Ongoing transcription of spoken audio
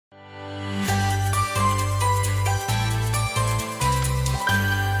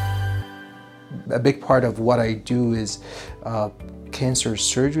a big part of what I do is cancer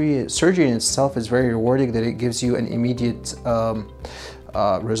surgery. Surgery in itself is very rewarding, that it gives you an immediate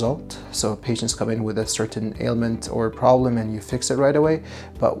result. So patients come in with a certain ailment or problem and you fix it right away.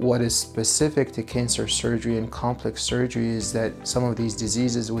 But what is specific to cancer surgery and complex surgery is that some of these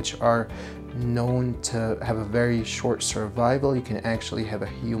diseases, which are known to have a very short survival, you can actually have a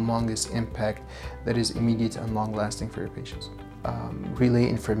humongous impact that is immediate and long-lasting for your patients. Relay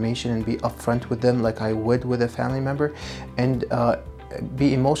information and be upfront with them like I would with a family member, and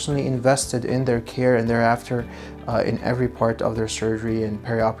be emotionally invested in their care and thereafter in every part of their surgery and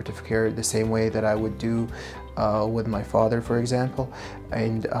perioperative care, the same way that I would do with my father, for example.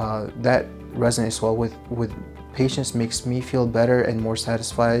 And that resonates well with patients, makes me feel better and more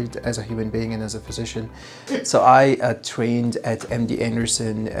satisfied as a human being and as a physician. So I trained at MD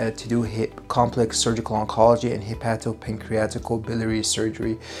Anderson to do complex surgical oncology and hepatopancreaticobiliary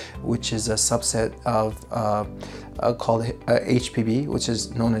surgery, which is a subset of called HPB, which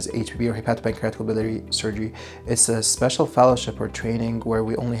is known as HPB or hepatopancreaticobiliary surgery. It's a special fellowship or training where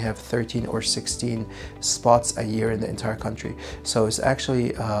we only have 13 or 16 spots a year in the entire country. So it's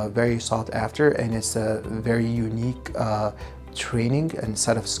actually very sought after, and it's a very unique training and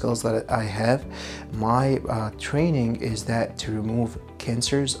set of skills that I have. My training is that to remove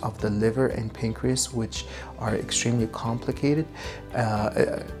cancers of the liver and pancreas, which are extremely complicated.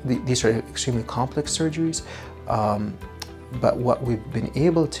 These are extremely complex surgeries. But what we've been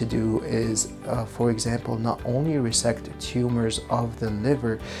able to do is, for example, not only resect tumors of the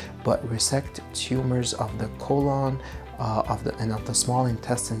liver, but resect tumors of the colon, of the small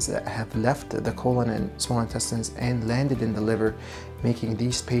intestines that have left the colon and small intestines and landed in the liver, making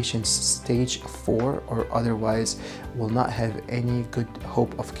these patients stage 4 or otherwise will not have any good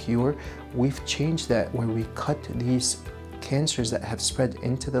hope of cure. We've changed that, where we cut these cancers that have spread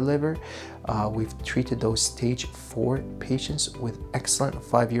into the liver. We've treated those stage 4 patients with excellent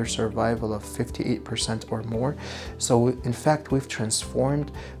 5-year survival of 58% or more. So in fact, we've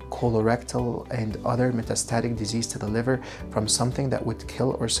transformed colorectal and other metastatic disease to the liver from something that would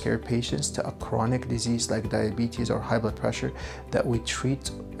kill or scare patients to a chronic disease like diabetes or high blood pressure that we treat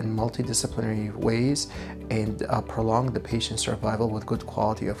in multidisciplinary ways and prolong the patient's survival with good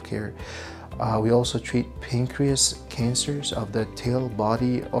quality of care. We also treat pancreas cancers of the tail,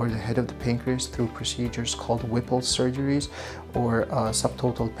 body, or the head of the pancreas through procedures called Whipple surgeries or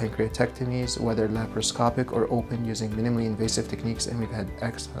subtotal pancreatectomies, whether laparoscopic or open, using minimally invasive techniques, and we've had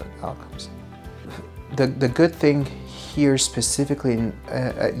excellent outcomes. The good thing here specifically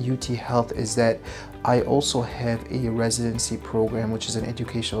at UT Health is that I also have a residency program, which is an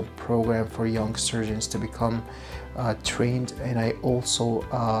educational program for young surgeons to become trained, and I also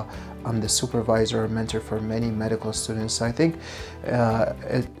I'm the supervisor or mentor for many medical students. So I think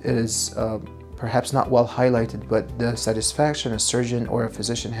it is perhaps not well highlighted, but the satisfaction a surgeon or a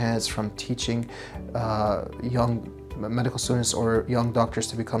physician has from teaching young medical students or young doctors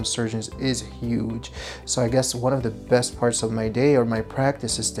to become surgeons is huge. So I guess one of the best parts of my day or my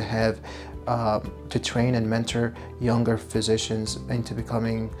practice is to have to train and mentor younger physicians into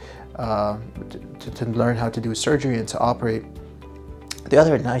becoming to learn how to do surgery and to operate. The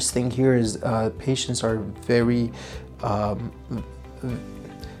other nice thing here is patients are very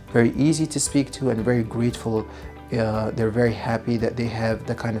easy to speak to and very grateful. They're very happy that they have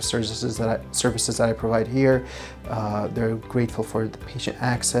the kind of services that I provide here. They're grateful for the patient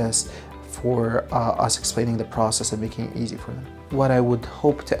access, for us explaining the process and making it easy for them. What I would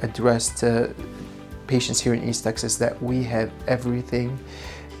hope to address to patients here in East Texas is that we have everything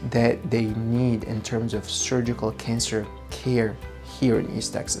that they need in terms of surgical cancer care here in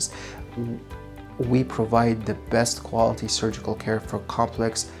East Texas. We provide the best quality surgical care for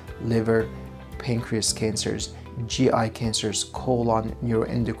complex liver, pancreas cancers, GI cancers, colon,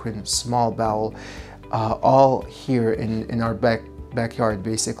 neuroendocrine, small bowel, all here in our backyard,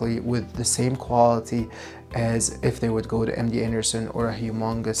 basically, with the same quality as if they would go to MD Anderson or a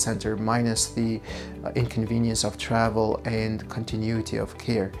humongous center, minus the inconvenience of travel and continuity of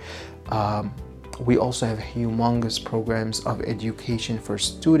care. We also have humongous programs of education for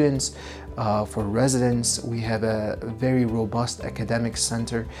students, for residents. We have a very robust academic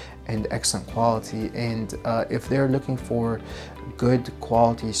center and excellent quality. And if they're looking for good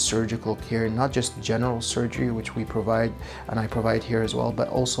quality surgical care, not just general surgery, which we provide and I provide here as well, but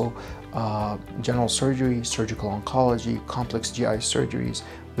also general surgery, surgical oncology, complex GI surgeries,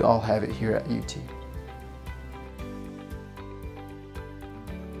 we all have it here at UT.